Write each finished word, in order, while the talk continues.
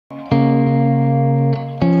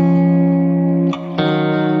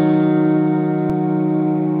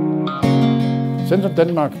Central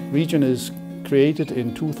Denmark region is created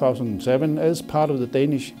in 2007 as part of the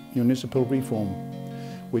Danish municipal reform,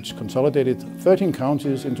 which consolidated 13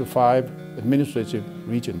 counties into 5 administrative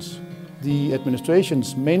regions. The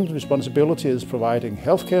administration's main responsibility is providing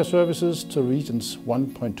healthcare services to the region's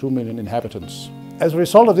 1.2 million inhabitants. As a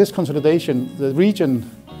result of this consolidation, the region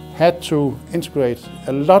had to integrate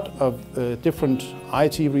a lot of different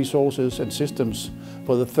IT resources and systems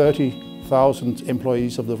for the 30,000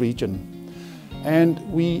 employees of the region. And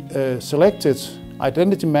we selected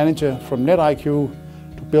Identity Manager from NetIQ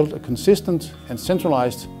to build a consistent and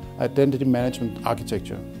centralized identity management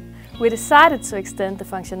architecture. We decided to extend the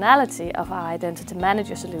functionality of our Identity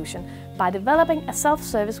Manager solution by developing a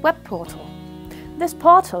self-service web portal. This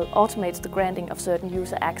portal automates the granting of certain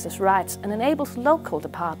user access rights and enables local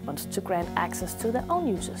departments to grant access to their own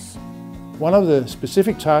users. One of the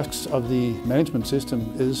specific tasks of the management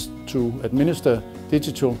system is to administer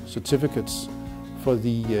digital certificates for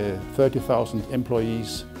the 30,000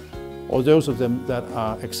 employees, or those of them that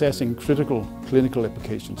are accessing critical clinical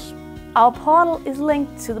applications. Our portal is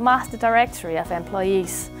linked to the master directory of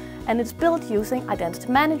employees, and it's built using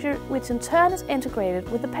Identity Manager, which in turn is integrated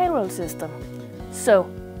with the payroll system. So,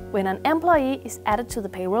 when an employee is added to the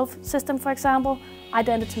payroll system, for example,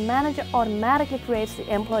 Identity Manager automatically creates the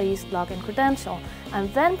employee's login credential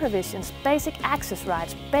and then provisions basic access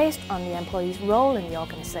rights based on the employee's role in the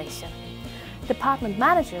organization. Department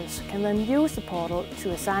managers can then use the portal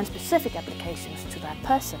to assign specific applications to that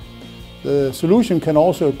person. The solution can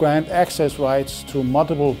also grant access rights to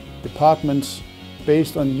multiple departments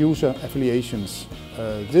based on user affiliations.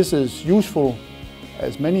 This is useful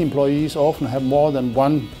as many employees often have more than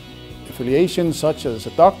one affiliation, such as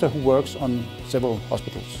a doctor who works on several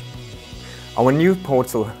hospitals. Our new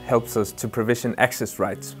portal helps us to provision access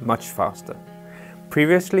rights much faster.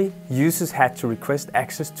 Previously, users had to request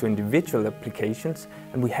access to individual applications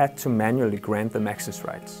and we had to manually grant them access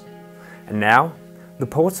rights. And now, the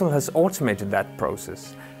portal has automated that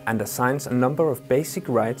process and assigns a number of basic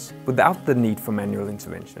rights without the need for manual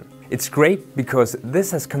intervention. It's great because this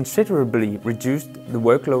has considerably reduced the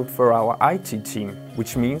workload for our IT team,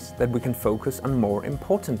 which means that we can focus on more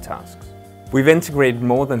important tasks. We've integrated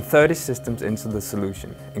more than 30 systems into the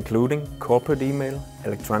solution, including corporate email,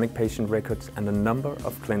 electronic patient records and a number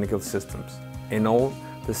of clinical systems. In all,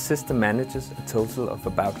 the system manages a total of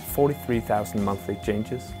about 43,000 monthly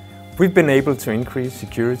changes. We've been able to increase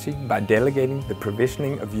security by delegating the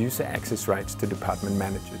provisioning of user access rights to department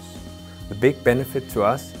managers. The big benefit to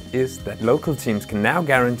us is that local teams can now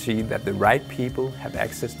guarantee that the right people have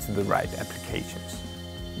access to the right applications.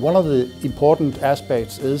 One of the important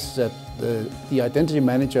aspects is that the Identity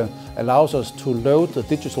Manager allows us to load the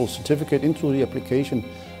digital certificate into the application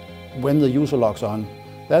when the user logs on.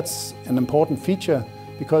 That's an important feature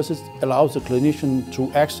because it allows the clinician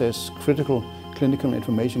to access critical clinical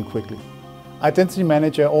information quickly. Identity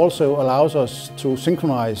Manager also allows us to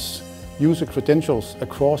synchronize user credentials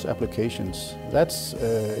across applications. That's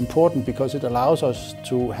important because it allows us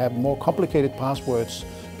to have more complicated passwords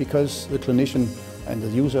because the clinician and the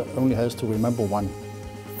user only has to remember one.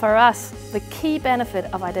 For us, the key benefit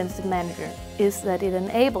of Identity Manager is that it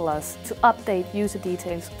enables us to update user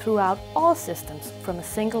details throughout all systems from a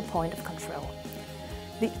single point of control.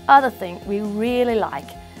 The other thing we really like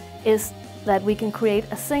is that we can create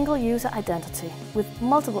a single user identity with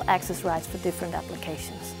multiple access rights for different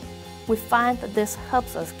applications. We find that this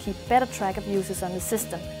helps us keep better track of users on the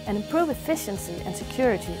system and improve efficiency and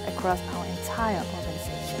security across our entire organization.